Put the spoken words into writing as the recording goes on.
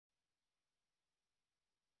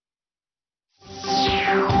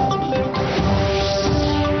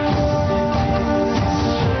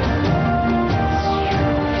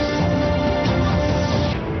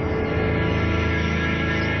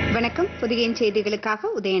பொதிகையின் செய்திகளுக்காக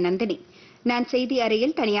உதயநந்தினி. நான் செய்தி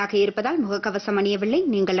அறையில் தனியாக இருப்பதால் முகக்கவசம் அணியவில்லை.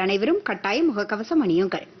 நீங்கள் அனைவரும் கட்டாயம் முகக்கவசம்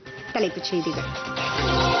அணியுங்கள். தலைப்புச் செய்திகள்.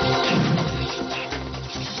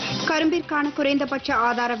 கரும்பிற்கான குறைந்தபட்ச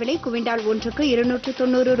ஆதார விலை குவிண்டால் ஒன்றுக்கு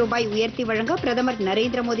 290 ரூபாய் உயர்த்தி வழங்க பிரதமர்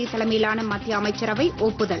நரேந்திர மோடி தலைமையிலான மத்திய அமைச்சரவை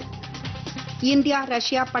ஒப்புதல். இந்தியா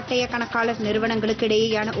ரஷ்யா பட்டய கணக்காளர் நிறுவனங்களுக்கு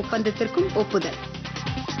இடையேயான ஒப்பந்தத்திற்கும் ஒப்புதல்.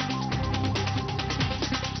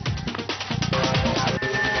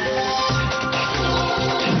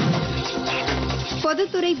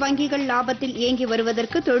 பொதுத்துறை வங்கிகள் லாபத்தில் இயங்கி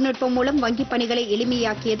வருவதற்கு தொழில்நுட்பம் மூலம் வங்கிப் பணிகளை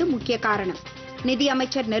எளிமையாக்கியது முக்கிய காரணம்.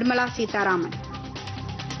 நிதியமைச்சர் நிர்மலா சீதாராமன்.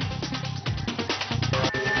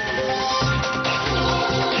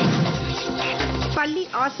 பள்ளி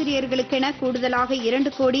ஆசிரியர்களுக்கென கூடுதலாக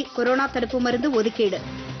 2 கோடி கொரோனா தடுப்பு மருந்து ஒதுக்கீடு.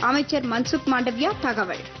 அமைச்சர் மன்சுக் மாண்டவியா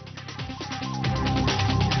தகவல்.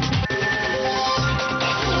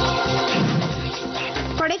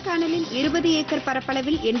 கொடைக்கானலில் 20 ஏக்கர்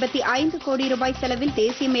பரப்பளவில் 85 கோடி ரூபாய் செலவில்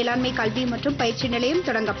தேசிய மேலாண்மை கல்வி மற்றும் பயிற்சி நிலையம்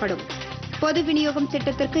தொடங்கப்படும். பொது விநியோகம்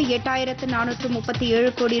திட்டத்திற்கு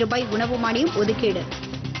 8437 கோடி ரூபாய் உணவு மானியம் ஒதுக்கீடு.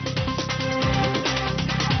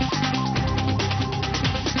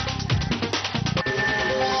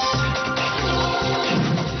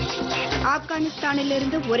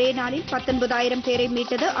 ஆப்கானிஸ்தானிலிருந்து ஒரே நாளில் 19,000 பேரை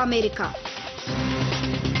மீட்டது அமெரிக்கா.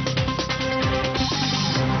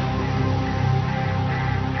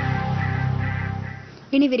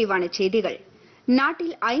 இனி விரிவான செய்திகள்.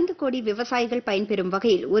 நாட்டில் 5 கோடி விவசாயிகள் பயன்பெறும்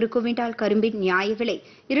வகையில் ஒரு குவிண்டால் கரும்பின் நியாய விலை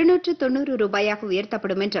 290 ரூபாயாக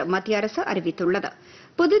உயர்த்தப்படும் என்று மத்திய அரசு அறிவித்துள்ளது.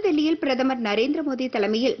 புதுதில்லியில் பிரதமர் நரேந்திர மோடி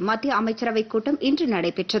தலைமையில் மத்திய அமைச்சரவைக் கூட்டம் இன்று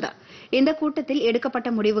நடைபெற்றது. இந்த கூட்டத்தில்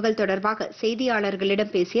எடுக்கப்பட்ட முடிவுகள் தொடர்பாக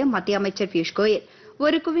செய்தியாளர்களிடம் பேசிய மத்திய அமைச்சர் பியூஷ் கோயல்,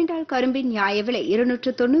 ஒரு குவிண்டால் கரும்பின் நியாய விலை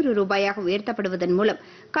 290 ரூபாயாக உயர்த்தப்படுவதன் மூலம்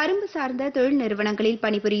கரும்பு சார்ந்த தொழில் நிறுவனங்களில்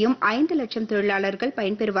பணிபுரியும் 5 லட்சம் தொழிலாளர்கள்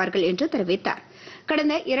பயன்பெறுவார்கள் என்று தெரிவித்தார்.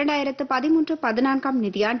 கடந்த 2013-14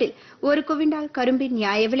 நிதியாண்டில் ஒரு குவிண்டால் கரும்பின்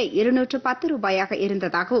நியாய விலை 210 ரூபாயாக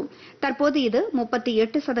இருந்ததாகவும் தற்போது இது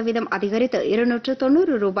 38% அதிகரித்து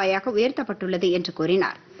 290 ரூபாயாக உயர்த்தப்பட்டுள்ளது என்று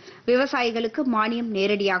கூறினார். விவசாயிகளுக்கு மானியம்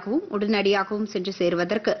நேரடியாகவும் உடனடியாகவும் சென்று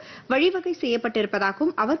சேருவதற்கு வழிவகை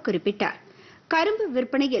செய்யப்பட்டிருப்பதாகவும் அவர் குறிப்பிட்டார். கரும்பு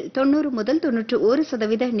விற்பனையில் 90 முதல்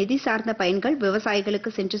 91% நிதி சார்ந்த பயன்கள் விவசாயிகளுக்கு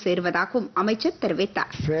சென்று சேருவதாகவும் அமைச்சர்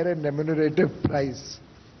தெரிவித்தார். Fair and remunerative price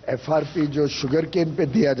FRP जो शुगर केन पे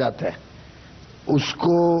दिया जाता है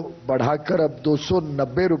उसको बढ़ाकर अब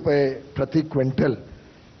 290 रुपए प्रति क्विंटल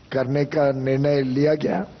करने का निर्णय लिया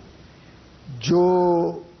गया, जो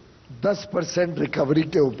 10% रिकवरी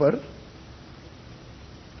के ऊपर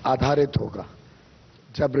आधारित होगा.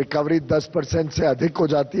 जब रिकवरी 10% से अधिक हो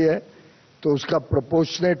जाती है तो उसका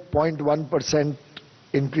प्रोपोर्शनेट 0.1%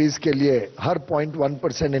 इंक्रीज के लिए, हर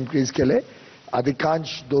 0.1% इंक्रीज के लिए अधिकांश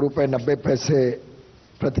 2 रुपए 90 पैसे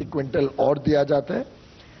प्रति क्विंटल और दिया जाता है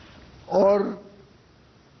और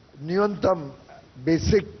न्यूनतम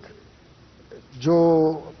बेसिक जो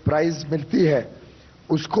प्राइस मिलती है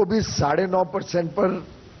उसको भी 9.5% पर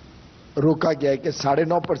रोका गया है कि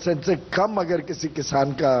 9.5% से कम अगर किसी किसान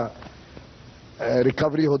का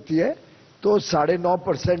रिकवरी होती है तो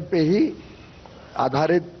 9.5% पे ही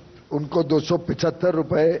आधारित उनको 275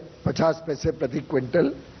 रुपए 50 पैसे प्रति क्विंटल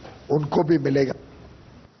उनको भी मिलेगा.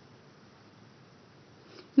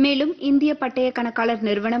 மேலும் இந்திய பட்டய கணக்காளர்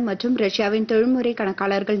நிறுவனம் மற்றும் ரஷ்யாவின் தொழில்முறை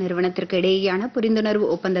கணக்காளர்கள் நிறுவனத்திற்கு இடையேயான புரிந்துணர்வு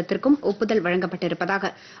ஒப்பந்தத்திற்கும் ஒப்புதல்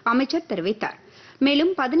வழங்கப்பட்டிருப்பதாக அமைச்சர் தெரிவித்தார்.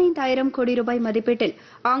 மேலும் 15,000 கோடி ரூபாய் மதிப்பீட்டில்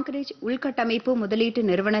ஆங்கரேஜ் உள்கட்டமைப்பு முதலீட்டு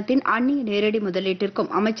நிறுவனத்தின் அந்நிய நேரடி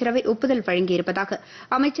முதலீட்டிற்கும் அமைச்சரவை ஒப்புதல் வழங்கியிருப்பதாக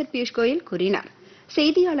அமைச்சர் பியூஷ் கோயல் கூறினார்.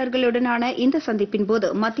 செய்தியாளர்களுடனான இந்த சந்திப்பின் போது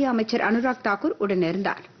மத்திய அமைச்சர் அனுராக் தாக்கூர்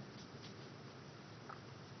உடனிருந்தார்.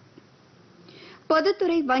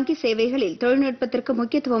 பொதுத்துறை வங்கி சேவைகளில் தொழில்நுட்பத்திற்கு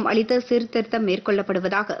முக்கியத்துவம் அளித்து சீர்திருத்தம்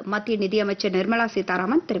மேற்கொள்ளப்படுவதாக மத்திய நிதியமைச்சர் நிர்மலா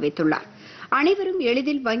சீதாராமன் தெரிவித்துள்ளார். அனைவரும்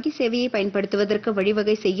எளிதில் வங்கி சேவையை பயன்படுத்துவதற்கு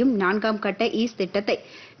வழிவகை செய்யும் 4ஆம் கட்ட ஈஸ் திட்டத்தை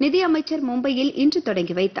நிதியமைச்சர் மும்பையில் இன்று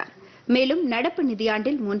தொடங்கி வைத்தார். மேலும் நடப்பு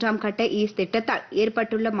நிதியாண்டில் 3ஆம் கட்ட ஈஸ் திட்டத்தால்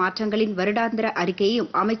ஏற்பட்டுள்ள மாற்றங்களின் வருடாந்திர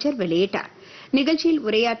அறிக்கையையும் அமைச்சர் வெளியிட்டார். நிகழ்ச்சியில்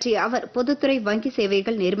உரையாற்றிய அவர், பொதுத்துறை வங்கி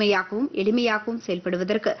சேவைகள் நேர்மையாகவும் எளிமையாகவும்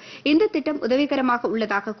செயல்படுவதற்கு இந்த திட்டம் உதவிகரமாக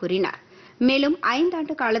உள்ளதாக கூறினார். மேலும் 5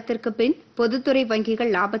 ஆண்டு காலத்திற்கு பின் பொதுத்துறை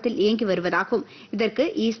வங்கிகள் லாபத்தில் இயங்கி வருவதாகவும் இதற்கு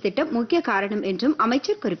ஈஸ் திட்டம் முக்கிய காரணம் என்றும்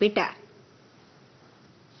அமைச்சர் குறிப்பிட்டார்.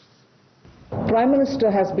 Prime Minister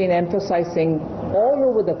has been emphasizing all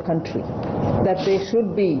over the country that there should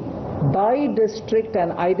be by district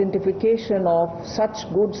and identification of such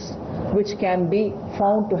goods which can be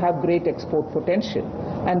found to have great export potential,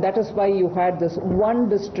 and that is why you had this one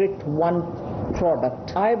district, one product.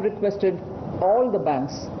 I have requested all the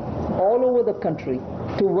banks all over the country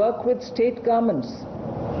to work with state governments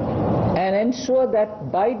ensure that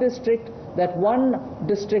by district, that one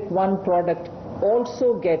district, one product also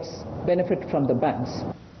gets benefit from the banks.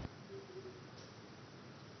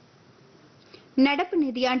 நடப்பு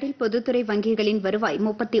நிதியாண்டில் பொதுத்துறை வங்கிகளின் வருவாய்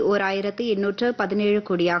 31,817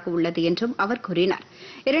 கோடியாக உள்ளது என்றும் அவர் கூறினார்.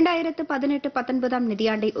 2018-19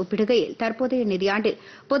 நிதியாண்டை ஒப்பிடுகையில் தற்போதைய நிதியாண்டில்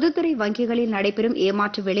பொதுத்துறை வங்கிகளில் நடைபெறும்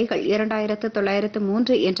ஏமாற்று வேலைகள்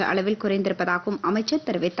 2903 என்ற அளவில் குறைந்திருப்பதாகவும் அமைச்சர்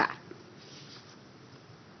தெரிவித்தார்.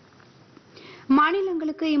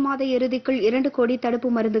 மாநிலங்களுக்கு இம்மாத இறுதிக்குள் 2 கோடி தடுப்பு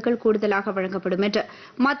மருந்துகள் கூடுதலாக வழங்கப்படும் என்று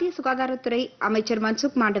மத்திய சுகாதாரத்துறை அமைச்சர்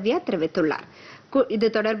மன்சுக் மாண்டவியா தெரிவித்துள்ளார். இது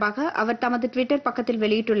தொடர்பாக அவர் தமது டுவிட்டர் பக்கத்தில்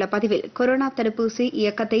வெளியிட்டுள்ள பதிவில், கொரோனா தடுப்பூசி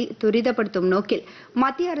இயக்கத்தை துரிதப்படுத்தும் நோக்கில்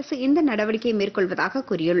மத்திய அரசு இந்த நடவடிக்கையை மேற்கொள்வதாக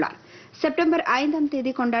கூறியுள்ளார். செப்டம்பர் 5ஆம்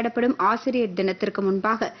தேதி கொண்டாடப்படும் ஆசிரியர் தினத்திற்கு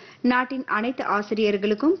முன்பாக நாட்டின் அனைத்து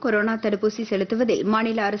ஆசிரியர்களுக்கும் கொரோனா தடுப்பூசி செலுத்துவதில்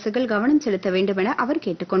மாநில அரசுகள் கவனம் செலுத்த வேண்டும் என அவர்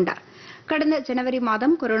கேட்டுக் கொண்டார். கடந்த ஜனவரி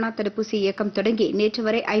மாதம் கொரோனா தடுப்பூசி இயக்கம் தொடங்கி நேற்று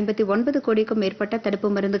வரை 59 கோடிக்கும் மேற்பட்ட தடுப்பு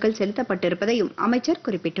மருந்துகள் செலுத்தப்பட்டிருப்பதையும் அமைச்சர்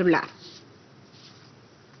குறிப்பிட்டுள்ளார்.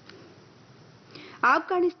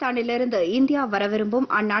 ஆப்கானிஸ்தானிலிருந்து இந்தியா வரவிரும்பும்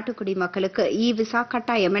அந்நாட்டு குடிமக்களுக்கு இ விசா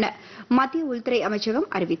கட்டாயம் என மத்திய உள்துறை அமைச்சகம்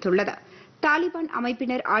அறிவித்துள்ளது. தாலிபான்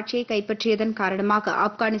அமைப்பினர் ஆட்சியை கைப்பற்றியதன் காரணமாக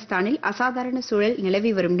ஆப்கானிஸ்தானில் அசாதாரண சூழல்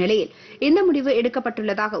நிலவி வரும் நிலையில் இந்த முடிவு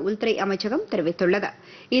எடுக்கப்பட்டுள்ளதாக உள்துறை அமைச்சகம் தெரிவித்துள்ளது.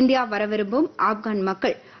 இந்தியா வரவிரும்பும் ஆப்கான்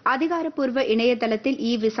மக்கள் அதிகாரப்பூர்வ இணையதளத்தில்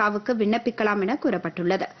இ விசாவுக்கு விண்ணப்பிக்கலாம் என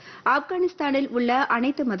கூறப்பட்டுள்ளது. ஆப்கானிஸ்தானில் உள்ள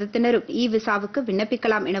அனைத்து மதத்தினரும் இ விசாவுக்கு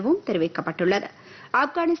விண்ணப்பிக்கலாம் எனவும் தெரிவிக்கப்பட்டுள்ளது.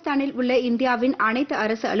 ஆப்கானிஸ்தானில் உள்ள இந்தியாவின் அனைத்து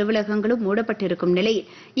அரசு அலுவலகங்களும் மூடப்பட்டிருக்கும் நிலையில்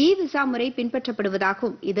இ விசா முறை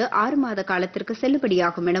பின்பற்றப்படுவதாகவும் இது 6 மாத காலத்திற்கு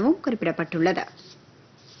செல்லுபடியாகும் எனவும் குறிப்பிடப்பட்டுள்ளது.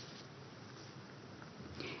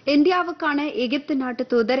 இந்தியாவுக்கான எகிப்து நாட்டு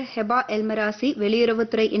தூதர் ஹெபா எல்மராசி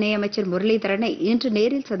வெளியுறவுத்துறை இணையமைச்சர் முரளிதரனை இன்று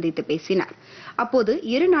நேரில் சந்தித்து பேசினார். அப்போது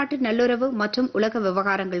இரு நாட்டு நல்லுறவு மற்றும் உலக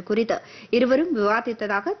விவகாரங்கள் குறித்து இருவரும்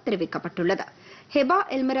விவாதித்ததாக தெரிவிக்கப்பட்டுள்ளது. ஹெபா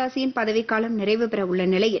எல்மராசியின் பதவிக்காலம் நிறைவு பெற உள்ள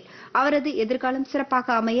நிலையில் அவரது எதிர்காலம்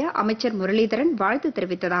சிறப்பாக அமைய அமைச்சர் முரளிதரன் வாழ்த்து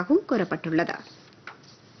தெரிவித்ததாகவும் கூறப்பட்டுள்ளது.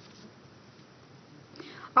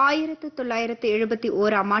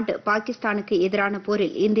 1971ஆம் ஆண்டு பாகிஸ்தானுக்கு எதிரான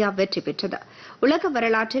போரில் இந்தியா வெற்றி பெற்றது. உலக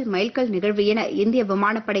வரலாற்றில் மைல்கல் நிகழ்வு என இந்திய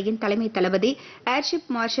விமானப்படையின் தலைமை தளபதி ஏர்ஷிப்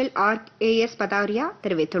மார்ஷல் RAS பதாரியா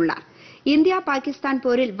தெரிவித்துள்ளார். இந்தியா பாகிஸ்தான்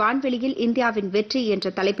போரில் வான்வெளியில் இந்தியாவின் வெற்றி என்ற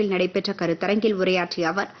தலைப்பில் நடைபெற்ற கருத்தரங்கில் உரையாற்றிய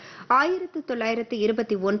அவர்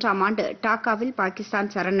 1921ஆம் ஆண்டு டாக்காவில்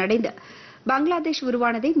பாகிஸ்தான் சரணடைந்து பங்களாதேஷ்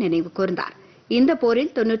உருவானதை நினைவு கூர்ந்தார். இந்த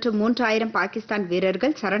போரில் 93,000 பாகிஸ்தான்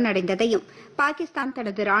வீரர்கள் சரணடைந்ததையும் பாகிஸ்தான்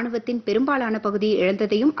தனது ராணுவத்தின் பெரும்பாலான பகுதியை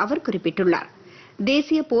இழந்ததையும் அவர் குறிப்பிட்டுள்ளார்.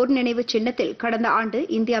 தேசிய போர் நினைவு சின்னத்தில் கடந்த ஆண்டு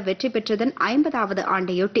இந்தியா வெற்றி பெற்றதன் 50வது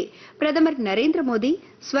ஆண்டையொட்டி பிரதமர் நரேந்திர மோடி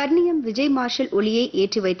ஸ்வர்ணியம் விஜய் மார்ஷல் ஒளியை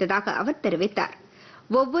ஏற்றி வைத்ததாக அவர் தெரிவித்தார்.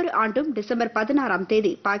 ஒவ்வொரு ஆண்டும் டிசம்பர் 16ஆம்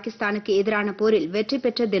தேதி பாகிஸ்தானுக்கு எதிரான போரில் வெற்றி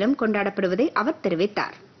பெற்ற தினம் கொண்டாடப்படுவதை அவர்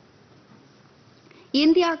தெரிவித்தார்.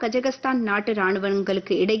 இந்தியா கஜகஸ்தான் நாட்டு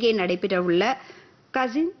ராணுவங்களுக்கு இடையே நடைபெறவுள்ள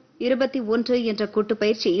கசின் 21 என்ற கூட்டுப்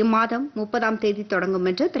பயிற்சி இம்மாதம் 30ஆம் தேதி தொடங்கும்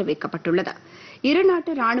என்று தெரிவிக்கப்பட்டுள்ளது. இரு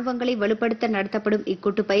நாட்டு ராணுவங்களை வலுப்படுத்த நடத்தப்படும்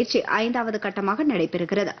இக்கூட்டுப் பயிற்சி 5வது கட்டமாக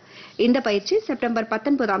நடைபெறுகிறது. இந்த பயிற்சி செப்டம்பர்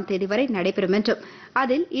 19ஆம் தேதி வரை நடைபெறும் என்றும்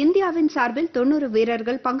அதில் இந்தியாவின் சார்பில் 90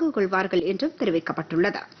 வீரர்கள் பங்கு கொள்வார்கள் என்றும்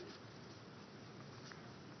தெரிவிக்கப்பட்டுள்ளது.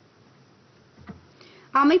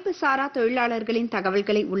 அமைப்பு சாரா தொழிலாளர்களின்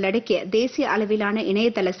தகவல்களை உள்ளடக்கிய தேசிய அளவிலான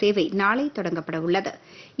இணையதள சேவை நாளை தொடங்கப்பட உள்ளது.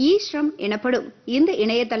 ஸ்ரம் எனப்படும் இந்த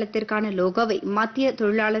இணையதளத்திற்கான லோகோவை மத்திய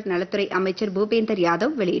தொழிலாளர் நலத்துறை அமைச்சர் பூபேந்தர்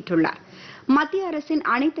யாதவ் வெளியிட்டுள்ளார். மத்திய அரசின்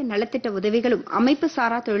அனைத்து நலத்திட்ட உதவிகளும் அமைப்பு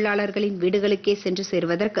சாரா தொழிலாளர்களின் வீடுகளுக்கே சென்று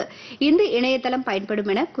சேருவதற்கு இந்த இணையதளம்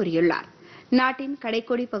பயன்படும் என கூறியுள்ளார். நாட்டின்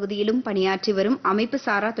கடைக்கோடி பகுதியிலும் பணியாற்றி வரும் அமைப்பு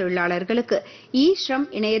சாரா தொழிலாளர்களுக்கு ஸ்ரம்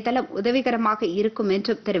இணையதளம் உதவிகரமாக இருக்கும்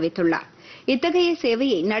என்றும் தெரிவித்துள்ளார். இத்தகைய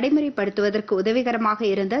சேவையை நடைமுறைப்படுத்துவதற்கு உதவிகரமாக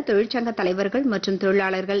இருந்த தொழிற்சங்க தலைவர்கள் மற்றும்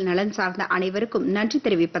தொழிலாளர்கள் நலன் சார்ந்த அனைவருக்கும் நன்றி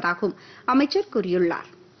தெரிவிப்பதாகவும் அமைச்சர் கூறியுள்ளார்.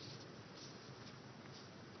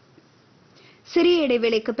 சிறிய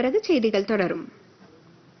இடைவேளைக்கு பிறகு செய்திகள் தொடரும்.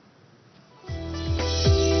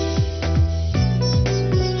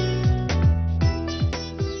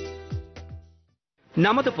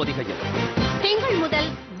 நமது பொதிகையில் திங்கள் முதல்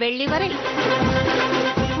வெள்ளி வரை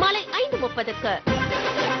மாலை 5:30க்கு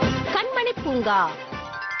கண்மணி பூங்கா.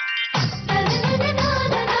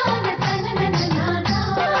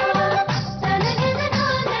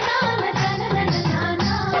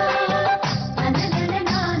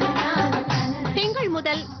 திங்கள்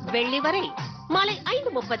முதல் வெள்ளி வரை மாலை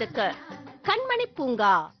 5:30க்கு கண்மணி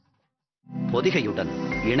பூங்கா. பொதிகையுடன்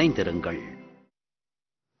இணைந்திருங்கள்.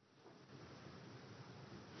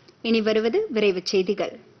 இனி வருவது விரைவுச்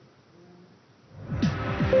செய்திகள்.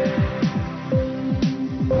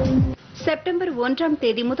 செப்டம்பர் 1ஆம்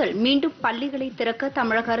தேதி முதல் மீண்டும் பள்ளிகளை திறக்க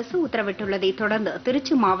தமிழக அரசு உத்தரவிட்டுள்ளதை தொடர்ந்து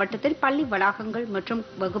திருச்சி மாவட்டத்தில் பள்ளி வளாகங்கள் மற்றும்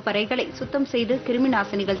வகுப்பறைகளை சுத்தம் செய்து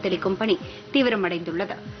கிருமிநாசினிகள் தெளிக்கும் பணி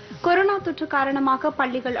தீவிரமடைந்துள்ளது. கொரோனா தொற்று காரணமாக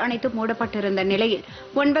பள்ளிகள் அனைத்தும் மூடப்பட்டிருந்த நிலையில்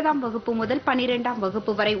 9ஆம் வகுப்பு முதல் 12ஆம்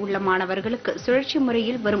வகுப்பு வரை உள்ள மாணவர்களுக்கு சுழற்சி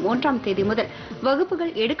முறையில் வரும் 1ஆம் தேதி முதல்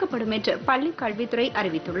வகுப்புகள் எடுக்கப்படும் என்று பள்ளிக் கல்வித்துறை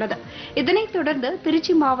அறிவித்துள்ளது. இதனைத் தொடர்ந்து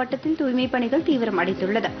திருச்சி மாவட்டத்தில் தூய்மைப் பணிகள்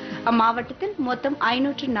தீவிரமடைந்துள்ளது. அம்மாவட்டத்தில் மொத்தம்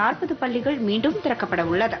 540 பள்ளிகள் மீண்டும் திறக்கப்பட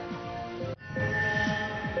உள்ளது.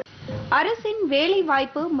 அரசின்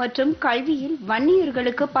வேலைவாய்ப்பு மற்றும் கல்வியில்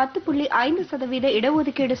வன்னியர்களுக்கு 10.5%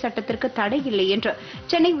 இடஒதுக்கீடு சட்டத்திற்கு தடை இல்லை என்று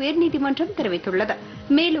சென்னை உயர்நீதிமன்றம் தெரிவித்துள்ளது.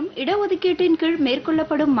 மேலும் இடஒதுக்கீட்டின் கீழ்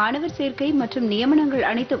மேற்கொள்ளப்படும் மாணவர் சேர்க்கை மற்றும் நியமனங்கள்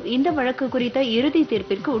அனைத்தும் இந்த வழக்கு குறித்த இறுதி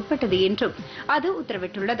தீர்ப்பிற்கு உட்பட்டது என்றும் அது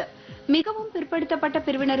உத்தரவிட்டுள்ளது. மிகவும் பிற்படுத்தப்பட்ட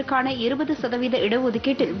பிரிவினருக்கான 20%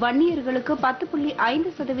 இடஒதுக்கீட்டில் வன்னியர்களுக்கு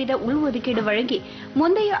 10.5% உள்ஒதுக்கீடு வழங்கி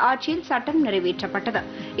முந்தைய ஆட்சியில் சட்டம் நிறைவேற்றப்பட்டது.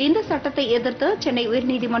 இந்த சட்டத்தை எதிர்த்து சென்னை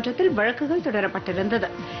உயர்நீதிமன்றத்தில் வழக்குகள் தொடரப்பட்டிருந்தது.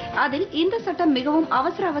 அதில் இந்த சட்டம் மிகவும்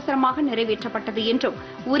அவசரமாக நிறைவேற்றப்பட்டது என்றும்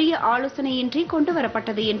உரிய ஆலோசனையின்றி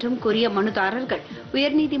கொண்டுவரப்பட்டது என்றும் கூறிய மனுதாரர்கள்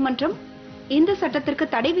உயர்நீதிமன்றம் இந்த சட்டத்திற்கு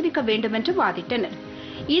தடை விதிக்க வேண்டும் என்று வாதிட்டனர்.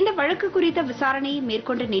 இந்த வழக்கு குறித்த விசாரணையை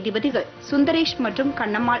மேற்கொண்ட நீதிபதிகள் சுந்தரேஷ் மற்றும்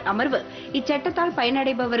கண்ணம்மாள் அமர்வு இச்சட்டத்தால்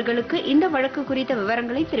பயனடைபவர்களுக்கு இந்த வழக்கு குறித்த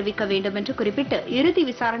விவரங்களை தெரிவிக்க வேண்டும் என்று குறிப்பிட்டு இறுதி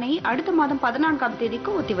விசாரணையை அடுத்த மாதம் 14ஆம்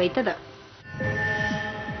தேதிக்கு ஒத்திவைத்தது.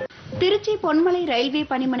 திருச்சி பொன்மலை ரயில்வே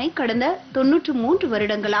பணிமனை கடந்த 93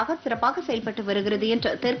 வருடங்களாக சிறப்பாக செயல்பட்டு வருகிறது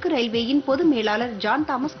என்று தெற்கு ரயில்வேயின் பொது மேலாளர் ஜான்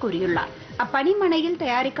தாமஸ் கூறியுள்ளார். அப்பணிமனையில்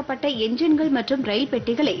தயாரிக்கப்பட்ட எஞ்சின்கள் மற்றும் ரயில்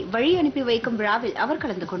பெட்டிகளை வழி அனுப்பி வைக்கும் விழாவில் அவர்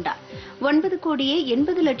கலந்து கொண்டார்.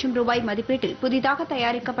 9,80,00,000 ரூபாய் மதிப்பீட்டில் புதிதாக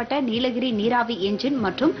தயாரிக்கப்பட்ட நீலகிரி நீராவி எஞ்சின்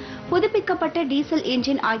மற்றும் புதுப்பிக்கப்பட்ட டீசல்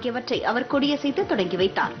எஞ்சின் ஆகியவற்றை அவர் கொடியசைத்து தொடங்கி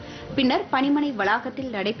வைத்தார். பின்னர் பணிமனை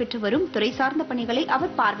வளாகத்தில் நடைபெற்று வரும் துறை சார்ந்த பணிகளை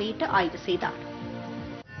அவர் பார்வையிட்டு ஆய்வு செய்தார்.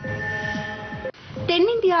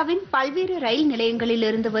 தென்னிந்தியாவின் பல்வேறு ரயில்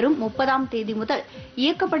நிலையங்களிலிருந்து வரும் 30ஆம் தேதி முதல்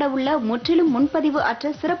இயக்கப்பட உள்ள முற்றிலும் முன்பதிவு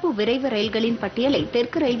அற்ற சிறப்பு விரைவு ரயில்களின் பட்டியலை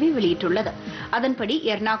தெற்கு ரயில்வே வெளியிட்டுள்ளது. அதன்படி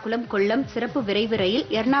எர்ணாகுளம் கொல்லம் சிறப்பு விரைவு ரயில்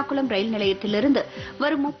எர்ணாகுளம் ரயில் நிலையத்திலிருந்து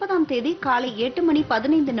வரும் 30ஆம் தேதி காலை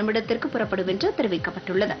 8:15 புறப்படும் என்று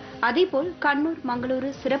தெரிவிக்கப்பட்டுள்ளது. அதேபோல் கண்ணூர்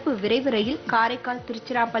மங்களூரு சிறப்பு விரைவு ரயில், காரைக்கால்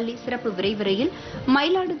திருச்சிராப்பள்ளி சிறப்பு விரைவு ரயில்,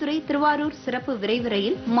 மயிலாடுதுறை திருவாரூர் சிறப்பு விரைவு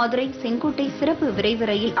ரயில், மதுரை செங்கோட்டை சிறப்பு விரைவு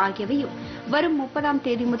ரயில் ஆகியவையும் வரும் 30ஆம்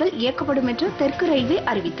தேதி முதல் இயக்கப்படும் என்று தெற்கு ரயில்வே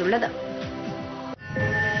அறிவித்துள்ளது.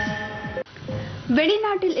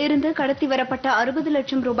 வெளிநாட்டில் இருந்து கடத்தி வரப்பட்ட 60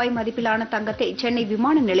 லட்சம் ரூபாய் மதிப்பிலான தங்கத்தை சென்னை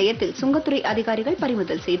விமான நிலையத்தில் சுங்கத்துறை அதிகாரிகள்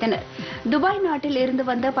பறிமுதல் செய்தனர். துபாய் நாட்டில் இருந்து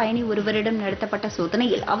வந்த பயணி ஒருவரிடம் நடத்தப்பட்ட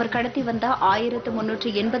சோதனையில் அவர் கடத்தி வந்த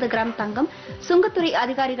 1380 கிராம் தங்கம் சுங்கத்துறை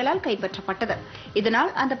அதிகாரிகளால் கைப்பற்றப்பட்டது.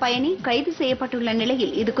 இதனால் அந்த பயணி கைது செய்யப்பட்டுள்ள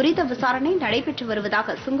நிலையில் இதுகுறித்த விசாரணை நடைபெற்று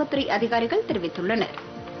வருவதாக சுங்கத்துறை அதிகாரிகள் தெரிவித்துள்ளனர்.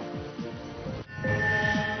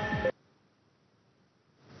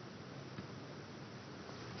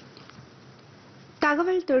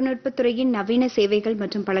 தகவல் தொழில்நுட்பத்துறையின் நவீன சேவைகள்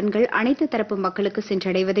மற்றும் பலன்கள் அனைத்து தரப்பு மக்களுக்கு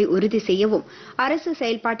சென்றடைவதை உறுதி செய்யவும் அரசு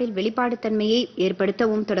செயல்பாட்டில் வெளிப்பாடுத்தன்மையை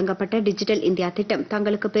ஏற்படுத்தவும் தொடங்கப்பட்ட டிஜிட்டல் இந்தியா திட்டம்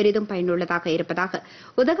தங்களுக்கு பெரிதும் பயனுள்ளதாக இருப்பதாக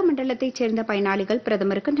உதகமண்டலத்தைச் சேர்ந்த பயனாளிகள்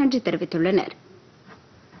பிரதமருக்கு நன்றி தெரிவித்துள்ளனர்.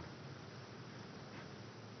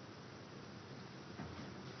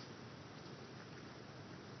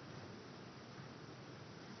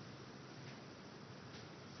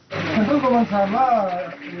 சென்ட்ரல் கவர்மெண்ட் சார்பா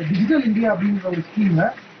டிஜிட்டல் இந்தியா அப்படின்ற ஒரு ஸ்கீம்ல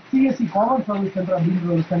சிஎஸ்சி காமன் சர்வீஸ் சென்டர் அப்படின்ற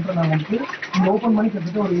ஒரு சென்டர் நாங்கள் வந்து இங்கே ஓப்பன் பண்ணி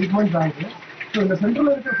கிட்டத்தட்ட ஒரு 8 months ஆகுது. ஸோ இந்த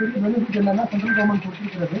சென்டரில் இருக்க பெரிய பெனிஃபிட் என்னன்னா சென்ட்ரல் கவர்மெண்ட்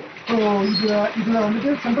கொடுத்துருக்கிறது. ஸோ இதில்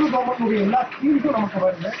வந்துட்டு சென்ட்ரல் கவர்மெண்ட் எல்லா ஸ்கீம்ஸும் நமக்கு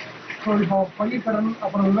வருது. ஸோ இப்போ பயிர் கடன்,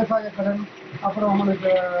 அப்புறம் விவசாய கடன், அப்புறம்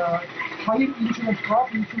உங்களுக்கு பயிர் இன்சூரன்ஸ்,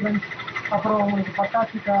 கிராப் இன்சூரன்ஸ், அப்புறம் உங்களுக்கு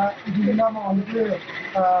பட்டாசிக்கா, இது இல்லாமல் வந்துட்டு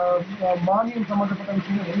மானியம் சம்மந்தப்பட்ட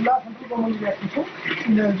விஷயங்கள் எல்லா சென்ட்ரல் கவர்மெண்ட் ஆக்டிஸும்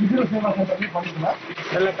இந்த டிஜிட்டல் சேவா சென்டர்லேயும் பண்ணிக்கலாம்.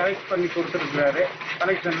 எல்லாம் கலெக்ட் பண்ணி கொடுத்துருக்குறாரு.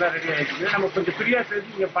 கலெக்ஷன்லாம் ரெடி ஆகிடுது. நம்ம கொஞ்சம் ஃப்ரீயாக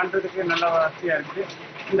சேர்த்து இங்கே பண்ணுறதுக்கு நல்லா வசதியாக இருக்குது.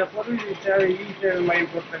 இந்த பொது சேவை சேவை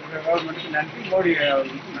மையம் கொடுத்துருக்க கவர்மெண்ட்டுக்கு நன்றி, மோடி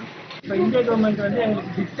அவர்களுக்கு நன்றி. இப்போ இந்திய கவர்மெண்ட் வந்து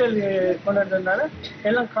எங்களுக்கு டிஜிட்டல் கொண்டு வந்ததுனால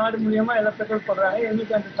எல்லாம் கார்டு மூலியமாக எல்லாம் பெட்ரோல் போடுறாங்க.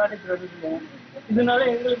 எங்களுக்கு அந்த கார்டு வருது. இதனால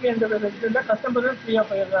எங்களுக்கு எந்த இல்லை, கஸ்டமரும் ஃப்ரீயாக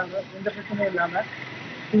போயிடுறாங்க, எந்த பிரச்சனையும் இல்லாமல்.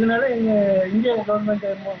 இதனால எங்கள் இந்திய கவர்மெண்ட்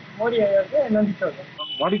மோடி ஐயாவுக்கு நன்றி சொல்றோம்.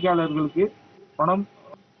 வாடிக்கையாளர்களுக்கு பணம்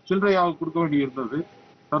சில்லறையாக கொடுக்க வேண்டி இருந்தது.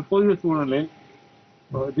 தற்போதைய சூழ்நிலை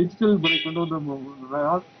டிஜிட்டல் முறை கொண்டு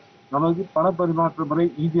வந்ததால் நமக்கு பண பரிமாற்ற முறை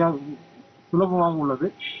ஈஸியாக சுலபமாக உள்ளது.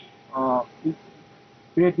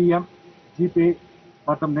 பேடிஎம், ஜிபே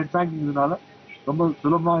மற்றும் நெட் பேங்கிங் இதனால ரொம்ப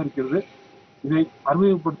சுலபமாக இருக்கிறது. இதை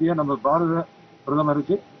அறிமுகப்படுத்திய நம்ம பாரத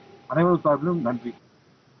பிரதமருக்கு அனைவரும் சார்பிலும் நன்றி.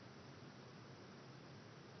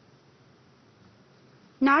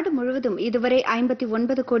 நாடு முழுவதும் இதுவரை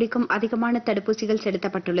 59 கோடிக்கும் அதிகமான தடுப்பூசிகள்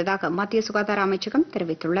செலுத்தப்பட்டுள்ளதாக மத்திய சுகாதார அமைச்சகம்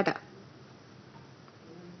தெரிவித்துள்ளது.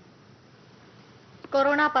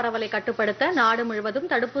 கொரோனா பரவலை கட்டுப்படுத்த நாடு முழுவதும்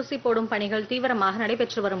தடுப்பூசி போடும் பணிகள் தீவிரமாக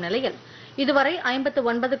நடைபெற்று வரும் நிலையில் இதுவரை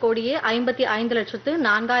 59 கோடியே 55 லட்சத்து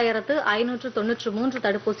 4,593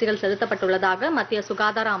 தடுப்பூசிகள் செலுத்தப்பட்டுள்ளதாக மத்திய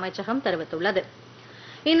சுகாதார அமைச்சகம் தெரிவித்துள்ளது.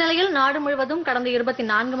 இந்நிலையில் நாடு முழுவதும் கடந்த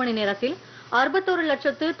 24 மணி நேரத்தில்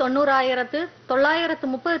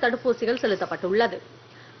 61,90,930 தடுப்பூசிகள் செலுத்தப்பட்டுள்ளது.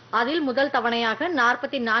 அதில் முதல் தவணையாக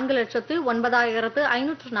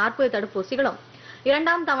 44,09,540 தடுப்பூசிகளும்,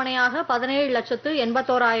 இரண்டாம் தவணையாக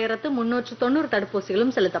 17,81,390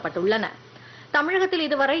 தடுப்பூசிகளும் செலுத்தப்பட்டுள்ளன. தமிழகத்தில்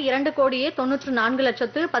இதுவரை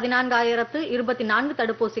 2,94,14,024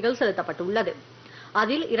 தடுப்பூசிகள் செலுத்தப்பட்டுள்ளது.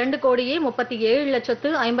 அதில்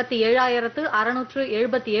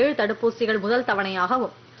 2,37,57,677 தடுப்பூசிகள் முதல்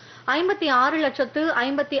தவணையாகவும்,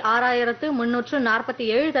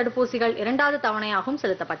 56,56,347 தடுப்பூசிகள் இரண்டாவது தவணையாகவும்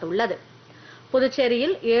செலுத்தப்பட்டுள்ளது.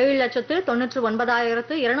 புதுச்சேரியில்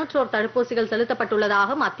 7,99,201 தடுப்பூசிகள் செலுத்தப்பட்டுள்ளதாக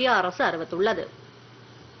மத்திய அரசு அறிவித்துள்ளது.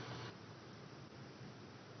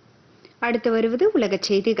 அடுத்து வருவது உலகச்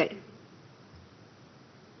செய்திகள்.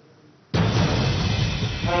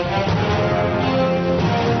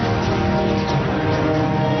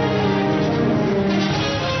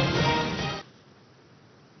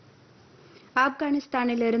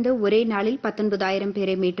 ஆப்கானிஸ்தானிலிருந்து ஒரே நாளில் 19,000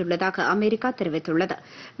 பேரை மீட்டுள்ளதாக அமெரிக்கா தெரிவித்துள்ளது.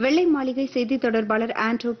 வெள்ளை மாளிகை செய்தி தொடர்பாளர்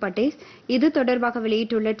ஆண்ட்ரூ பட்டேஸ் இது தொடர்பாக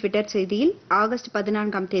வெளியிட்டுள்ள டுவிட்டர் செய்தியில், ஆகஸ்ட்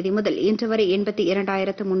 14ஆம் தேதி முதல் இன்று வரை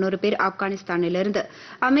 82,300 பேர் ஆப்கானிஸ்தானிலிருந்து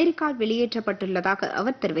அமெரிக்கா வெளியேற்றப்பட்டுள்ளதாக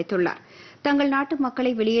அவர் தெரிவித்துள்ளார். தங்கள் நாட்டு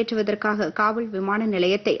மக்களை வெளியேற்றுவதற்காக காபூல் விமான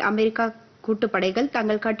நிலையத்தை அமெரிக்கா கூட்டுப்படைகள்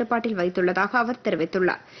தங்கள் கட்டுப்பாட்டில் வைத்துள்ளதாக அவர்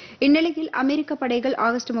தெரிவித்துள்ளார். இந்நிலையில் அமெரிக்க படைகள்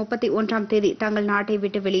ஆகஸ்ட் 31ஆம் தேதி தங்கள் நாட்டை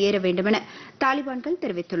விட்டு வெளியேற வேண்டுமென தாலிபான்கள்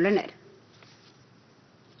தெரிவித்துள்ளனர்.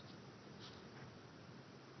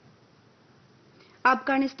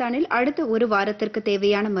 ஆப்கானிஸ்தானில் அடுத்த ஒரு வாரத்திற்கு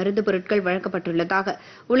தேவையான மருந்து பொருட்கள் வழங்கப்பட்டுள்ளதாக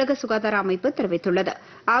உலக சுகாதார அமைப்பு தெரிவித்துள்ளது.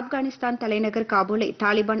 ஆப்கானிஸ்தான் தலைநகர் காபூலை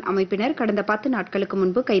தாலிபான் அமைப்பினர் கடந்த 10 நாட்களுக்கு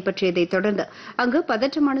முன்பு கைப்பற்றியதைத் தொடர்ந்து அங்கு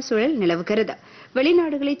பதற்றமான சூழல் நிலவுகிறது.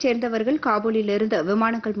 வெளிநாடுகளைச் சேர்ந்தவர்கள் காபூலிலிருந்து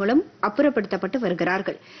விமானங்கள் மூலம் அப்புறப்படுத்தப்பட்டு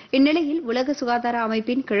வருகிறார்கள். இந்நிலையில் உலக சுகாதார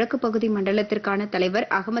அமைப்பின் கிழக்கு பகுதி மண்டலத்திற்கான தலைவர்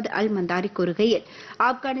அகமது அல் மந்தாரி கூறுகையில்,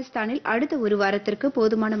 ஆப்கானிஸ்தானில் அடுத்த ஒரு வாரத்திற்கு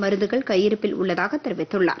போதுமான மருந்துகள் கையிருப்பில் உள்ளதாக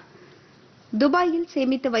தெரிவித்துள்ளார். துபாயில்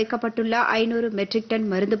சேமித்து வைக்கப்பட்டுள்ள 500 மெட்ரிக் டன்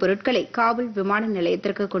மருந்து பொருட்களை காபூல் விமான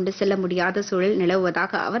நிலையத்திற்கு கொண்டு செல்ல முடியாத சூழல்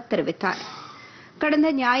நிலவுவதாக அவர் தெரிவித்தார். கடந்த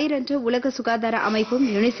ஞாயிறன்று உலக சுகாதார அமைப்பும்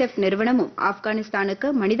யுனிசெஃப் நிறுவனமும் ஆப்கானிஸ்தானுக்கு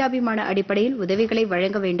மனிதாபிமான அடிப்படையில் உதவிகளை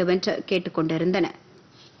வழங்க வேண்டும் என்று கேட்டுக் கொண்டிருந்தன.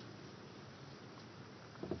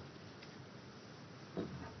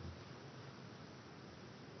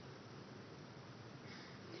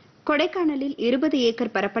 கொடைக்கானலில் 20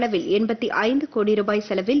 ஏக்கர் பரப்பளவில் 85 கோடி ரூபாய்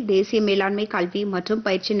செலவில் தேசிய மேலாண்மை கல்வி மற்றும்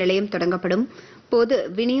பயிற்சி நிலையம் தொடங்கப்படும் போது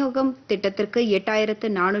விநியோகம் திட்டத்திற்கு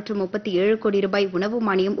 8,437 கோடி ரூபாய் உணவு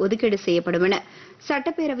மானியம் ஒதுக்கீடு செய்யப்படும் என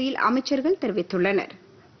சட்டப்பேரவையில் அமைச்சர்கள் தெரிவித்துள்ளனர்.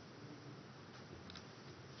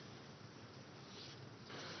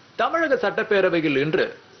 தமிழக சட்டப்பேரவையில் இன்று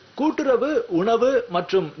கூட்டுறவு, உணவு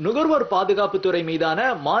மற்றும் நுகர்வோர் பாதுகாப்புத்துறை மீதான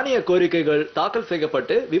மானிய கோரிக்கைகள் தாக்கல்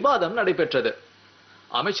செய்யப்பட்டு விவாதம் நடைபெற்றது.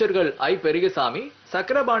 அமைச்சர்கள் ஐ. பெரியசாமி,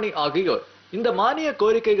 சக்கரபாணி ஆகியோர் இந்த மானிய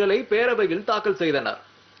கோரிக்கைகளை பேரவையில் தாக்கல் செய்தனர்.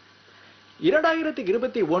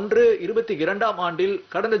 2021-22ஆம் ஆண்டில்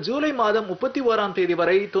கடந்த ஜூலை மாதம் 31ஆம் தேதி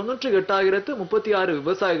வரை 98,036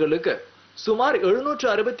 விவசாயிகளுக்கு சுமார்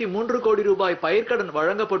 763 கோடி ரூபாய் பயிர்க்கடன்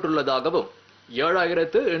வழங்கப்பட்டுள்ளதாகவும்,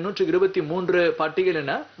 7,823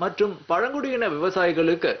 பட்டியலின மற்றும் பழங்குடியின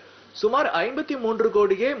விவசாயிகளுக்கு சுமார் 53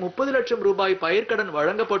 கோடியே 30 லட்சம் ரூபாய் பயிர்க்கடன்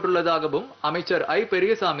வழங்கப்பட்டுள்ளதாகவும் அமைச்சர் ஐ.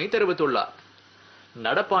 பெரியசாமி தெரிவித்துள்ளார்.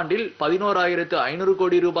 நடப்பாண்டில் 11,500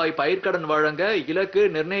 கோடி ரூபாய் பயிர்க்கடன் வழங்க இலக்கு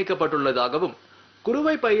நிர்ணயிக்கப்பட்டுள்ளதாகவும்,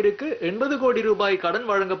 குறுவை பயிருக்கு 80 கோடி ரூபாய் கடன்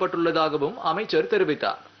வழங்கப்பட்டுள்ளதாகவும் அமைச்சர்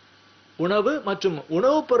தெரிவித்தார். உணவு மற்றும்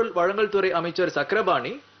உணவுப் பொருள் வழங்கல் துறை அமைச்சர்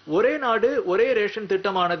சக்கரபாணி, ஒரே நாடு ஒரே ரேஷன்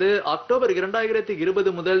திட்டமானது அக்டோபர்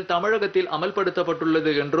 2020 முதல் தமிழகத்தில்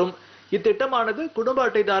அமல்படுத்தப்பட்டுள்ளது என்றும், இத்திட்டமானது குடும்ப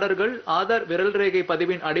அட்டைதாரர்கள் ஆதார் விரல் ரேகை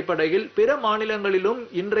பதிவின் அடிப்படையில் பிற மாநிலங்களிலும்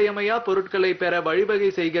இன்றியமையா பொருட்களை பெற வழிவகை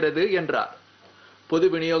செய்கிறது என்றார். பொது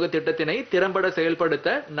விநியோக திட்டத்தினை திறம்பட செயல்படுத்த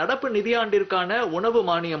நடப்பு நிதியாண்டிற்கான உணவு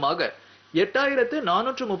மானியமாக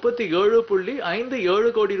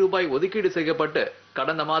 8,437.57 கோடி ரூபாய் ஒதுக்கீடு செய்யப்பட்டு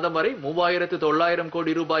கடந்த மாதம் வரை 3,900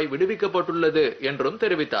 கோடி ரூபாய் விடுவிக்கப்பட்டுள்ளது என்றும்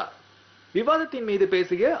தெரிவித்தார். விவாதத்தின் மீது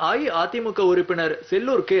பேசிய அஇஅதிமுக உறுப்பினர்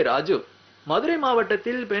செல்லூர் கே. ராஜு, மதுரை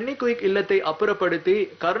மாவட்டத்தில் பென்னிகுயிக் இல்லத்தை அப்புறப்படுத்தி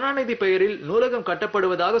கருணாநிதி பெயரில் நூலகம்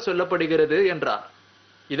கட்டப்படுவதாக சொல்லப்படுகிறது என்றார்.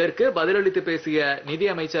 இதற்கு பதிலளித்து பேசிய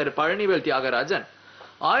நிதியமைச்சர் பழனிவேல் தியாகராஜன்,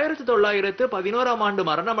 1911ஆம் ஆண்டு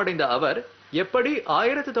மரணமடைந்த அவர் எப்படி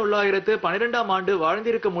 1912ஆம் ஆண்டு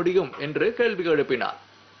வாழ்ந்திருக்க முடியும் என்று கேள்வி எழுப்பினார்.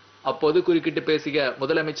 அப்போது குறுக்கிட்டு பேசிய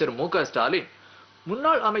முதலமைச்சர் மு.க.ஸ்டாலின்,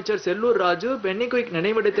 முன்னாள் அமைச்சர் செல்லூர் ராஜு பென்னிகுயிக்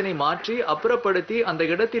நினைவிடத்தினை மாற்றி அப்புறப்படுத்தி அந்த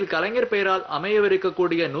இடத்தில் கலைஞர் பெயரால்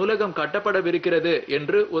அமையவிருக்கக்கூடிய நூலகம் கட்டப்படவிருக்கிறது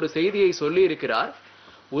என்று ஒரு செய்தியை சொல்லியிருக்கிறார்.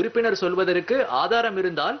 உறுப்பினர் சொல்வதற்கு ஆதாரம்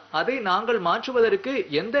இருந்தால் அதை நாங்கள் மாற்றுவதற்கு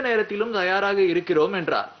எந்த நேரத்திலும் தயாராக இருக்கிறோம்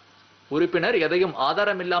என்றார். உறுப்பினர் எதையும்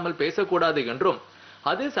ஆதாரமில்லாமல் பேசக்கூடாது என்றும்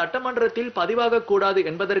அது சட்டமன்றத்தில் பதிவாக கூடாது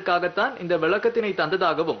என்பதற்காகத்தான் இந்த விளக்கத்தினை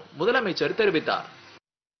தந்ததாகவும் முதலமைச்சர் தெரிவித்தார்.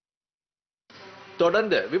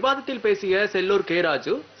 தொடர்ந்து விவாதத்தில் பேசிய செல்லூர் கே.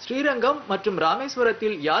 ராஜு, ஸ்ரீரங்கம் மற்றும்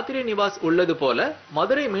ராமேஸ்வரத்தில் யாத்திரை நிவாஸ் உள்ளது போல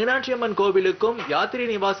மதுரை மீனாட்சியம்மன் கோவிலுக்கும் யாத்திரை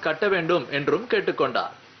நிவாஸ் கட்ட வேண்டும் என்றும்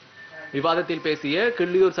கேட்டுக்கொண்டார். விவாதத்தில் பேசிய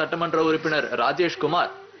கிள்ளியூர் சட்டமன்ற உறுப்பினர்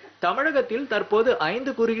ராஜேஷ்குமார், தமிழகத்தில் தற்போது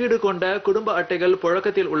 5 குறியீடு கொண்ட குடும்ப அட்டைகள்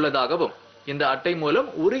புழக்கத்தில் உள்ளதாகவும் இந்த அட்டை மூலம்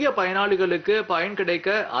உரிய பயனாளிகளுக்கு பயன் கிடைக்க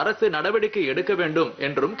அரசு நடவடிக்கை எடுக்க வேண்டும்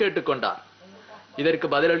என்றும் கேட்டுக்கொண்டார். இதற்கு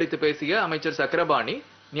பதிலளித்து பேசிய அமைச்சர் சக்கரபாணி,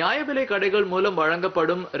 நியாய விலை கடைகள் மூலம்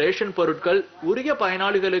வழங்கப்படும் ரேஷன் பொருட்கள் உரிய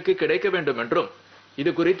பயனாளிகளுக்கு கிடைக்க வேண்டும் என்றும்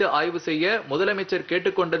இது குறித்து ஆய்வு செய்ய முதலமைச்சர்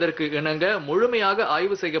கேட்டுக்கொண்டதற்கு இணங்க முழுமையாக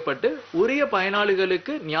ஆய்வு செய்யப்பட்டு உரிய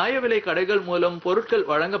பயனாளிகளுக்கு நியாய விலை கடைகள் மூலம் பொருட்கள்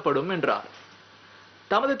வழங்கப்படும் என்றார்.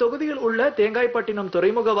 தமது தொகுதியில் உள்ள தேங்காய்பட்டினம்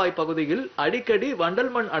துறைமுகவாய் பகுதியில் அடிக்கடி வண்டல்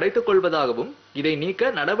மண் அடைத்துக் கொள்வதாகவும் இதை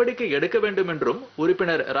நீக்க நடவடிக்கை எடுக்க வேண்டும் என்றும்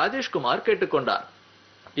உறுப்பினர் ராஜேஷ்குமார் கேட்டுக்கொண்டார்.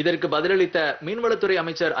 இதற்கு பதிலளித்த மீன்வளத்துறை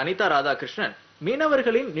அமைச்சர் அனிதா ராதாகிருஷ்ணன்,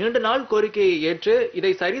 மீனவர்களின் நீண்ட நாள் கோரிக்கையை ஏற்று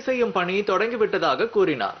இதை சரி செய்யும் பணி தொடங்கிவிட்டதாக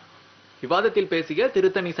கூறினார். விவாதத்தில் பேசிய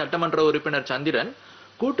திருத்தணி சட்டமன்ற உறுப்பினர் சந்திரன்,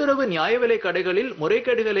 கூட்டுறவு நியாய விலை கடைகளில்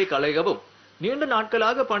முறைகேடுகளை களையவும் நீண்ட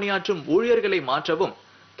நாட்களாக பணியாற்றும் ஊழியர்களை மாற்றவும்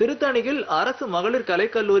திருத்தணியில் அரசு மகளிர்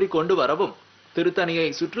கலைக்கல்லூரி கொண்டு வரவும் திருத்தணியை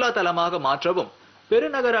சுற்றுலா தலமாக மாற்றவும்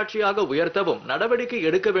பெருநகராட்சியாக உயர்த்தவும் நடவடிக்கை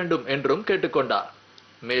எடுக்க வேண்டும் என்றும் கேட்டுக்கொண்டார்.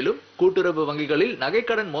 மேலும் கூட்டுறவு வங்கிகளில்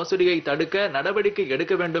நகைக்கடன் மோசடியை தடுக்க நடவடிக்கை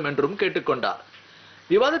எடுக்க வேண்டும் என்றும் கேட்டுக்கொண்டார்.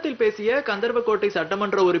 விவாதத்தில் பேசிய கந்தர்வக்கோட்டை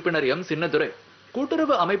சட்டமன்ற உறுப்பினர் எம். சின்னதுரை,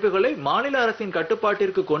 கூட்டுறவு அமைப்புகளை மாநில அரசின்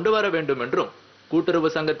கட்டுப்பாட்டிற்கு கொண்டு வர வேண்டும் என்றும் கூட்டுறவு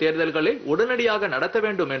சங்க தேர்தல்களை உடனடியாக நடத்த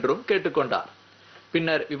வேண்டும் என்றும் கேட்டுக்கொண்டார்.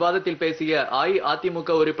 பின்னர் விவாதத்தில் பேசிய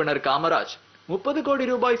அஇஅதிமுக உறுப்பினர் காமராஜ், 30 கோடி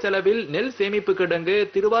ரூபாய் செலவில் நெல் சேமிப்பு கிடங்கு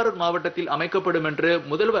திருவாரூர் மாவட்டத்தில் அமைக்கப்படும் என்று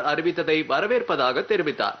முதல்வர் அறிவித்ததை வரவேற்பதாக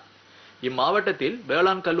தெரிவித்தார். இம்மாவட்டத்தில்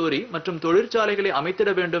வேளாண் கல்லூரி மற்றும் தொழிற்சாலைகளை அமைத்திட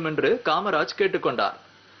வேண்டும் என்று காமராஜ் கேட்டுக்கொண்டார்.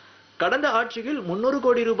 கடந்த ஆட்சியில் 300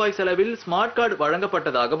 கோடி ரூபாய் செலவில் ஸ்மார்ட் கார்டு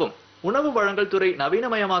வழங்கப்பட்டதாகவும் உணவு வழங்கல் துறை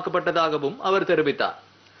நவீனமயமாக்கப்பட்டதாகவும் அவர் தெரிவித்தார்.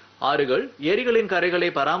 ஆறுகள், ஏரிகளின் கரைகளை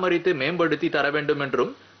பராமரித்து மேம்படுத்தி தர வேண்டும்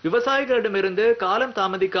என்றும் விவசாயிகளிடமிருந்து காலம்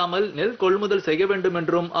தாமதிக்காமல் நெல் கொள்முதல் செய்ய வேண்டும்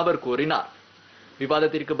என்றும் அவர் கூறினார்.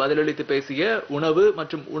 விவாதத்திற்கு பதிலளித்து பேசிய உணவு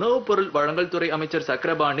மற்றும் உணவுப் பொருள் வழங்கல் துறை அமைச்சர்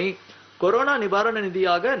சக்கரபாணி, கொரோனா நிவாரண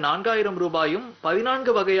நிதியாக 4000 ரூபாயும்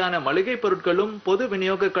 14 வகையான மளிகை பொருட்களும் பொது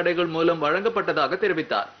விநியோக கடைகள் மூலம் வழங்கப்பட்டதாக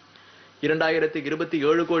தெரிவித்தார்.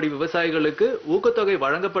 2027 கோடி விவசாயிகளுக்கு ஊக்கத்தொகை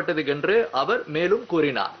வழங்கப்பட்டது என்று அவர் மேலும்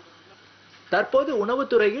கூறினார். தற்போது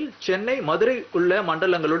உணவுத்துறையில் சென்னை, மதுரை உள்ள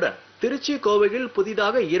மண்டலங்களுடன் திருச்சி, கோவையில்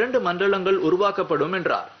புதிதாக 2 மண்டலங்கள் உருவாக்கப்படும்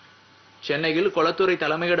என்றார். சென்னையில் கொளத்துறை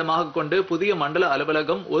தலைமையிடமாக கொண்டு புதிய மண்டல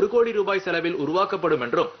அலுவலகம் 1 கோடி ரூபாய் செலவில் உருவாக்கப்படும்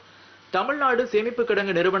என்றும் தமிழ்நாடு சேமிப்பு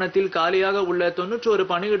கிடங்கு நிறுவனத்தில் காலியாக உள்ள 91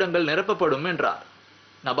 பணியிடங்கள் நிரப்பப்படும் என்றார்.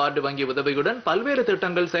 நபார்டு வங்கி உதவியுடன் பல்வேறு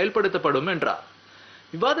திட்டங்கள் செயல்படுத்தப்படும் என்றார்.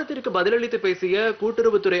 விவாதத்திற்கு பதிலளித்து பேசிய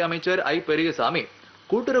கூட்டுறவுத்துறை அமைச்சர் ஐ. பெரியசாமி,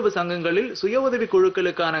 கூட்டுறவு சங்கங்களில் சுய உதவி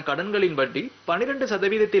குழுக்களுக்கான கடன்களின் வட்டி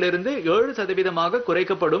 12% 7%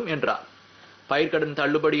 குறைக்கப்படும் என்றார். பயிர்க்கடன்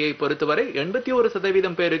தள்ளுபடியை பொறுத்தவரை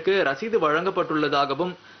 81% பேருக்கு ரசீது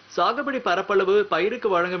வழங்கப்பட்டுள்ளதாகவும் சாகுபடி பரப்பளவு பயிருக்கு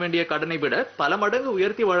வழங்க வேண்டிய கடனை விட பல மடங்கு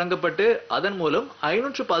உயர்த்தி வழங்கப்பட்டு அதன் மூலம்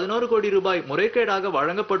 511 கோடி ரூபாய் முறைகேடாக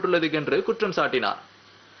வழங்கப்பட்டுள்ளது என்று குற்றம் சாட்டினார்.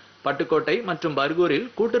 பட்டுக்கோட்டை மற்றும் பர்கூரில்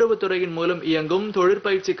கூட்டுறவுத்துறையின் மூலம் இயங்கும்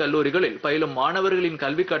தொழிற்பயிற்சி கல்லூரிகளில் பயிலும் மாணவர்களின்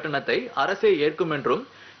கல்வி கட்டணத்தை அரசே ஏற்கும் என்றும்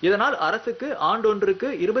இதனால் அரசுக்கு ஆண்டொன்றுக்கு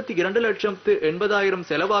 22,80,000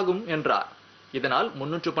 செலவாகும் என்றார். இதனால்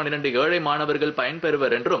 312 ஏழை மாணவர்கள்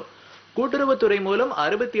பயன்பெறுவர் என்றும் கூட்டுறவுத்துறை மூலம்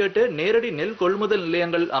 68 நேரடி நெல் கொள்முதல்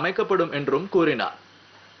நிலையங்கள் அமைக்கப்படும் என்றும் கூறினார்.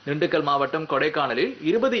 திண்டுக்கல் மாவட்டம் கொடைக்கானலில்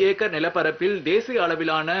 20 ஏக்கர் நிலப்பரப்பில் தேசிய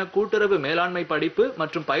அளவிலான கூட்டுறவு மேலாண்மை படிப்பு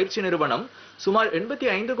மற்றும் பயிற்சி நிறுவனம் சுமார்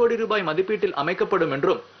 85 கோடி ரூபாய் மதிப்பீட்டில் அமைக்கப்படும்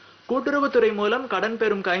என்றும் கூட்டுறவுத்துறை மூலம் கடன்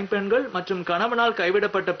பெறும் கைம்பெண்கள் மற்றும் கணவனால்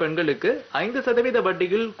கைவிடப்பட்ட பெண்களுக்கு 5%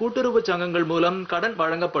 வட்டியில் கூட்டுறவு சங்கங்கள் மூலம் கடன்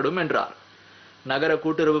வழங்கப்படும் என்றார். நகர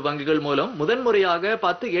கூட்டுறவு வங்கிகள் மூலம் முதன்முறையாக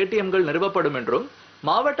 10 ATMகள் நிறுவப்படும் என்றும்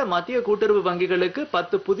மாவட்ட மத்திய கூட்டுறவு வங்கிகளுக்கு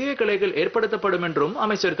 10 புதிய கிளைகள் ஏற்படுத்தப்படும் என்றும்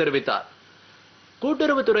அமைச்சர் தெரிவித்தார்.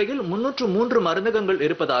 கூட்டுறவுத்துறையில் 303 மருந்தகங்கள்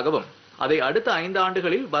இருப்பதாகவும் அதை அடுத்த 5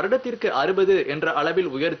 ஆண்டுகளில் வருடத்திற்கு 60 என்ற அளவில்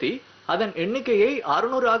உயர்த்தி அதன் எண்ணிக்கையை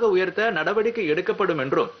 600ஆக உயர்த்த நடவடிக்கை எடுக்கப்படும்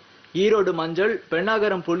என்றும், ஈரோடு மஞ்சள்,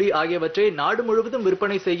 பெண்ணாகரம் புளி ஆகியவற்றை நாடு முழுவதும்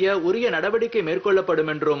விற்பனை செய்ய உரிய நடவடிக்கை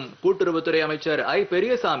மேற்கொள்ளப்படும் என்றும் கூட்டுறவுத்துறை அமைச்சர் ஐ.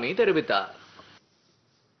 பெரியசாமி தெரிவித்தார்.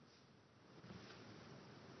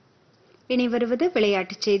 இனி வருவது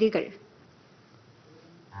விளையாட்டுச் செய்திகள்.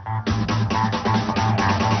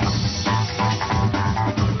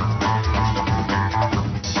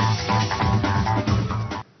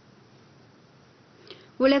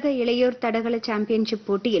 உலக இளையோர் தடகள சாம்பியன்ஷிப்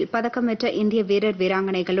போட்டியில் பதக்கம் வென்ற இந்திய வீரர்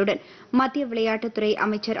வீராங்கனைகளுடன் மத்திய விளையாட்டுத்துறை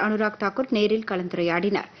அமைச்சர் அனுராக் தாக்கூர் நேரில்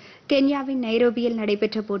கலந்துரையாடினார். கென்யாவின் நைரோபியில்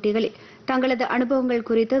நடைபெற்ற போட்டிகளில் தங்களது அனுபவங்கள்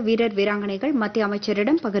குறித்து வீரர் வீராங்கனைகள் மத்திய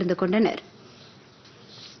அமைச்சரிடம் பகிர்ந்து கொண்டனர்.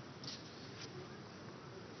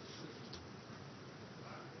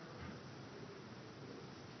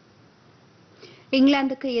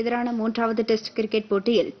 இங்கிலாந்துக்கு எதிரான 3வது டெஸ்ட் கிரிக்கெட்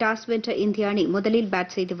போட்டியில் டாஸ் வென்ற இந்திய அணி முதலில்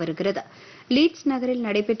பேட் செய்து வருகிறது. லீட்ஸ் நகரில்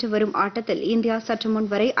நடைபெற்று வரும் ஆட்டத்தில் இந்தியா சற்று முன்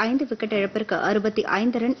வரை 5 விக்கெட் இழப்பிற்கு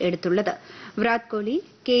 65 ரன் எடுத்துள்ளது. விராட் கோலி,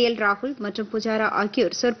 KL ராகுல் மற்றும் புஜாரா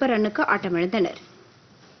ஆகியோர் சொற்ப ரன்னுக்கு ஆட்டமிழந்தனர்.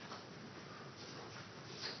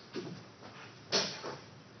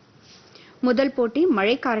 முதல் போட்டி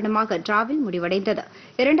மழை காரணமாக டிராவில் முடிவடைந்தது.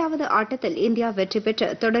 2வது ஆட்டத்தில் இந்தியா வெற்றி பெற்று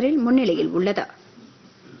தொடரில் முன்னிலையில் உள்ளது.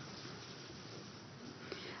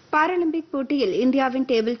 பாராலிம்பிக் போட்டியில் இந்தியாவின்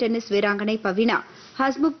டேபிள் டென்னிஸ் வீராங்கனை பவினா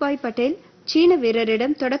ஹஸ்முக்பாய் பட்டேல் சீன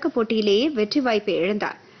வீரரிடம் தொடக்க போட்டியிலேயே வெற்றி வாய்ப்பை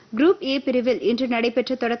இழந்தார். குரூப் ஏ பிரிவில் இன்று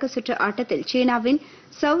நடைபெற்ற தொடக்க சுற்று ஆட்டத்தில் சீனாவின்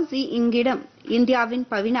சவ் ஜி இங்கிடம் இந்தியாவின்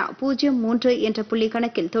பவினா 0-3 என்ற புள்ளி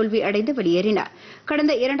கணக்கில் தோல்வி அடைந்து வெளியேறினார்.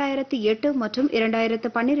 கடந்த 2008 மற்றும்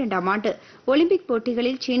 2012ஆம் ஆண்டு ஒலிம்பிக்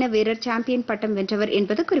போட்டிகளில் சீன வீரர் சாம்பியன் பட்டம் வென்றவர்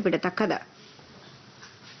என்பது குறிப்பிடத்தக்கது.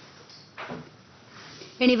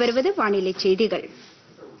 இனி வருவது வானிலை செய்திகள்.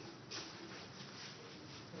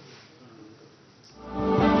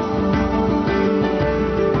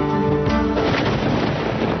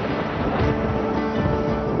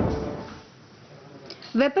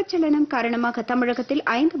 வெப்பச்சலனம் காரணமாக தமிழகத்தில்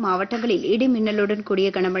 5 மாவட்டங்களில் இடி மின்னலுடன் கூடிய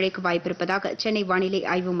கனமழைக்கு வாய்ப்பிருப்பதாக சென்னை வானிலை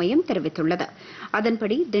ஆய்வு மையம் தெரிவித்துள்ளது.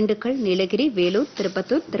 அதன்படி திண்டுக்கல், நீலகிரி, வேலூர்,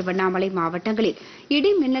 திருப்பத்தூர், திருவண்ணாமலை மாவட்டங்களில்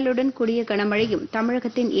இடி மின்னலுடன் கூடிய கனமழையும்,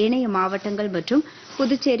 தமிழகத்தின் ஏனைய மாவட்டங்கள் மற்றும்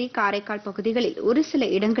புதுச்சேரி, காரைக்கால் பகுதிகளில் ஒரு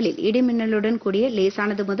சில இடங்களில் இடி மின்னலுடன் கூடிய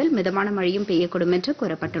லேசானது முதல் மிதமான மழையும் பெய்யக்கூடும் என்று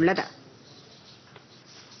கூறப்பட்டுள்ளது.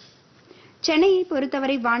 சென்னையை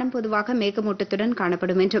பொறுத்தவரை வானம் பொதுவாக மேகமூட்டத்துடன்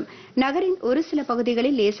காணப்படும் என்றும், நகரின் ஒரு சில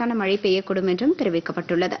பகுதிகளில் லேசான மழை பெய்யக்கூடும் என்றும்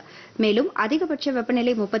தெரிவிக்கப்பட்டுள்ளது. மேலும் அதிகபட்ச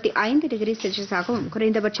வெப்பநிலை 35 டிகிரி செல்சியஸாகவும்,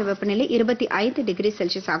 குறைந்தபட்ச வெப்பநிலை 25 டிகிரி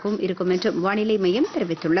செல்சியஸாகவும் இருக்கும் என்றும் வானிலை மையம்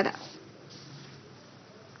தெரிவித்துள்ளது.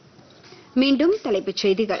 மீண்டும் தலைப்புச்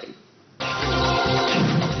செய்திகள்.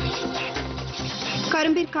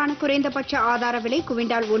 கரும்பிற்கான குறைந்தபட்ச ஆதார விலை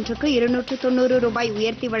குவிண்டால் ஒன்றுக்கு 290 ரூபாய்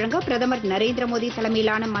உயர்த்தி வழங்க பிரதமர் நரேந்திர மோடி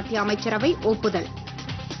தலைமையிலான மத்திய அமைச்சரவை ஒப்புதல்.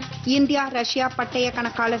 இந்தியா, ரஷ்யா பட்டய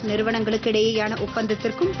கணக்காளர் நிறுவனங்களுக்கு இடையேயான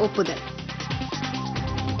ஒப்பந்தத்திற்கும் ஒப்புதல்.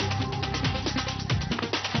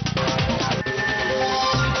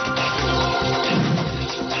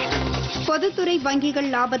 பொதுத்துறை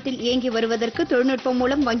வங்கிகள் லாபத்தில் இயங்கி வருவதற்கு தொழில்நுட்பம்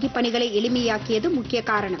மூலம் வங்கிப் பணிகளை எளிமையாக்கியது முக்கிய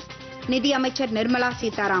காரணம். நிதியமைச்சர் நிர்மலா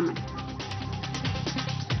சீதாராமன்.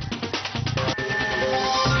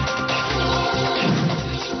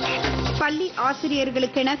 பள்ளி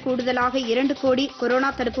ஆசிரியர்களுக்கென கூடுதலாக 2 கோடி கொரோனா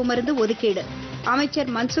தடுப்பு மருந்து ஒதுக்கீடு. அமைச்சர்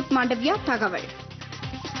மன்சுக் மாண்டவியா தகவல்.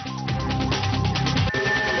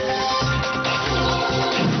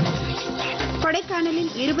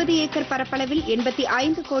 கொடைக்கானலில் 20 ஏக்கர் பரப்பளவில்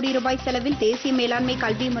 85 கோடி ரூபாய் செலவில் தேசிய மேலாண்மை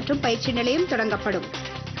கல்வி மற்றும் பயிற்சி நிலையம் தொடங்கப்படும்.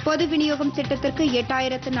 பொது விநியோகம் திட்டத்திற்கு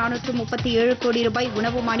 8437 கோடி ரூபாய்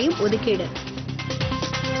உணவு மானியம் ஒதுக்கீடு.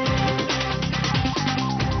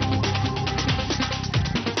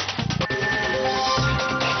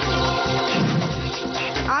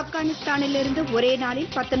 ஆப்கானிஸ்தானிலிருந்து ஒரே நாளில்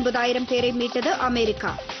 19,000 பேரை மீட்டது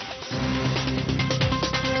அமெரிக்கா.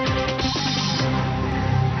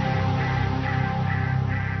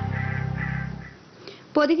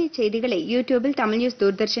 பொதிகை செய்திகளை யூடியூபில் தமிழ் நியூஸ்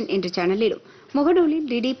தூர்தர்ஷன் என்ற சேனலிலும், முகநூலில்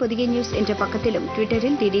டிடி பொதிகை நியூஸ் என்ற பக்கத்திலும்,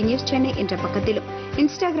 ட்விட்டரில் டிடி நியூஸ் சென்னை என்ற பக்கத்திலும்,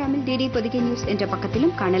 இன்ஸ்டாகிராமில் டிடி பொதிகை நியூஸ் என்ற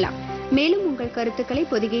பக்கத்திலும் காணலாம். மேலும் உங்கள் கருத்துக்களை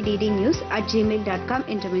பொதிகை ddnews@gmail.com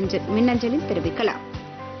என்ற மின்னஞ்சலில் தெரிவிக்கலாம்.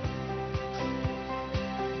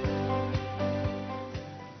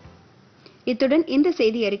 இத்துடன் இந்த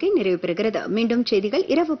செய்தி அறிக்கை நிறைவு பெறுகிறது. மீண்டும் செய்திகள்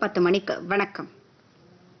இரவு 10 மணிக்கு. வணக்கம்.